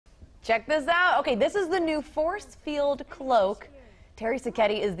check this out. Okay, this is the new force field cloak. Terry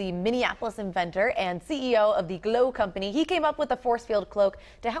Sachetti is the Minneapolis inventor and CEO of the Glow company. He came up with the force field cloak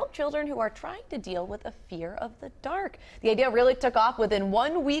to help children who are trying to deal with a fear of the dark. The idea really took off within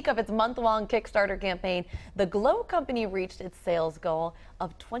 1 week of its month-long Kickstarter campaign. The Glow company reached its sales goal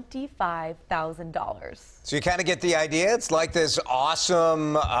of $25,000. So you kind of get the idea. It's like this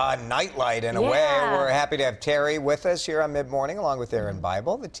awesome nightlight in a way. We're happy to have Terry with us here on Mid-Morning, along with Aaron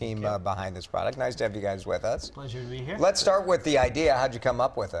Bible, the team behind this product. Nice to have you guys with us. Pleasure to be here. Let's start with the idea. How'd you come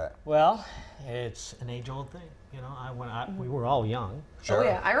up with it? Well, it's an age-old thing. You know, we were all young. Sure. Oh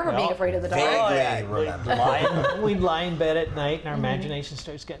yeah, I remember being afraid of the dark. We'd lie in bed at night, and our imagination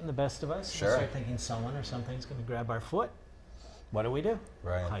starts getting the best of us. Sure. We start thinking someone or something's going to grab our foot. What do?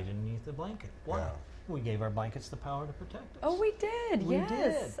 Right. Hide underneath the blanket. Why? Yeah. We gave our blankets the power to protect us. Oh, we did. We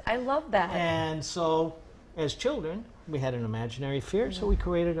yes. did. I love that. And so, as children, we had an imaginary fear, so we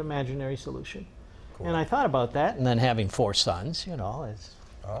created an imaginary solution. Cool. And I thought about that, and then having 4 sons, you know,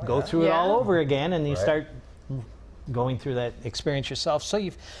 go through it all over again, and you start going through that experience yourself. So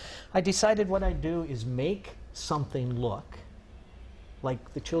I decided what I'd do is make something look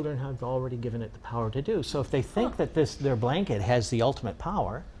like the children have already given it the power to do. So if they think that their blanket has the ultimate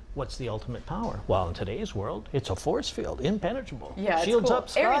power, what's the ultimate power? Well, in today's world, it's a force field, impenetrable. Yeah, shields cool. up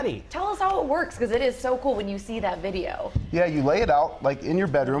Scotty. Tell us how it works, because it is so cool when you see that video. Yeah, you lay it out like in your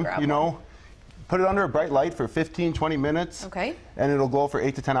bedroom, you know, put it under a bright light for 15, 20 minutes, and it'll glow for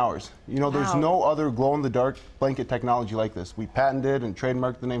 8 to 10 hours. You know, there's no other glow-in-the-dark blanket technology like this. We patented and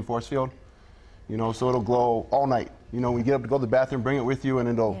trademarked the name force field, you know, so it'll glow all night. You know, when you get up to go to the bathroom, bring it with you, and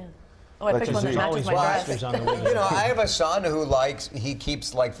it'll Oh, I picked one that matches my dress. You know, I have a son who he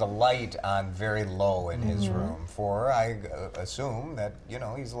keeps like the light on very low in his room I assume that, you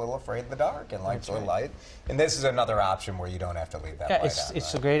know, he's a little afraid of the dark and likes the light. And this is another option where you don't have to leave that light on.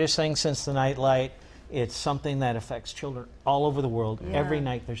 It's the greatest thing since the night light. It's something that affects children all over the world. Every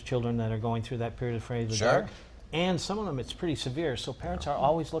night there's children that are going through that period of afraid of the dark. And some of them it's pretty severe, so parents are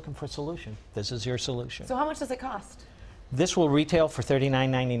always looking for a solution. This is your solution. So how much does it cost? This will retail for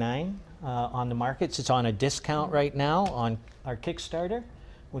 $39.99 on the markets. It's on a discount right now on our Kickstarter,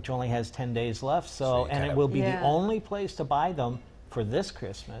 which only has 10 days left. So and it will be the only place to buy them for this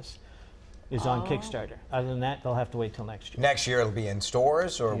Christmas is on Kickstarter. Other than that, they'll have to wait till next year. Next year it'll be in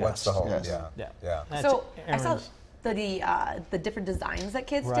stores, or what's the whole? So I saw the different designs that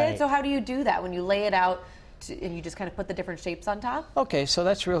kids did. So how do you do that when you lay it out? And you just kind of put the different shapes on top? Okay, so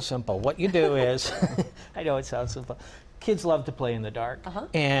that's real simple. What you do is, I know it sounds simple, kids love to play in the dark.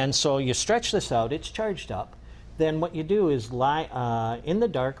 And so you stretch this out, it's charged up. Then what you do is lie in the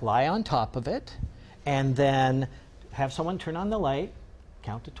dark, lie on top of it, and then have someone turn on the light,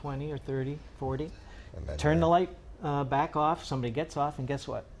 count to 20 or 30, 40, turn the light back off, somebody gets off, and guess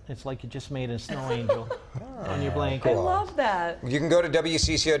what? It's like you just made a snow angel on your blanket. I love that. You can go to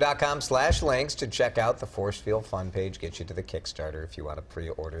WCCO.com/links to check out the Force Field Fun page, get you to the Kickstarter if you want to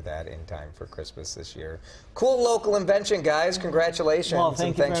pre-order that in time for Christmas this year. Cool local invention, guys. Congratulations. Well,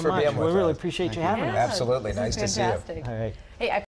 thanks for being with us. We really appreciate you having us. Absolutely. Nice to see you. All right. Hey,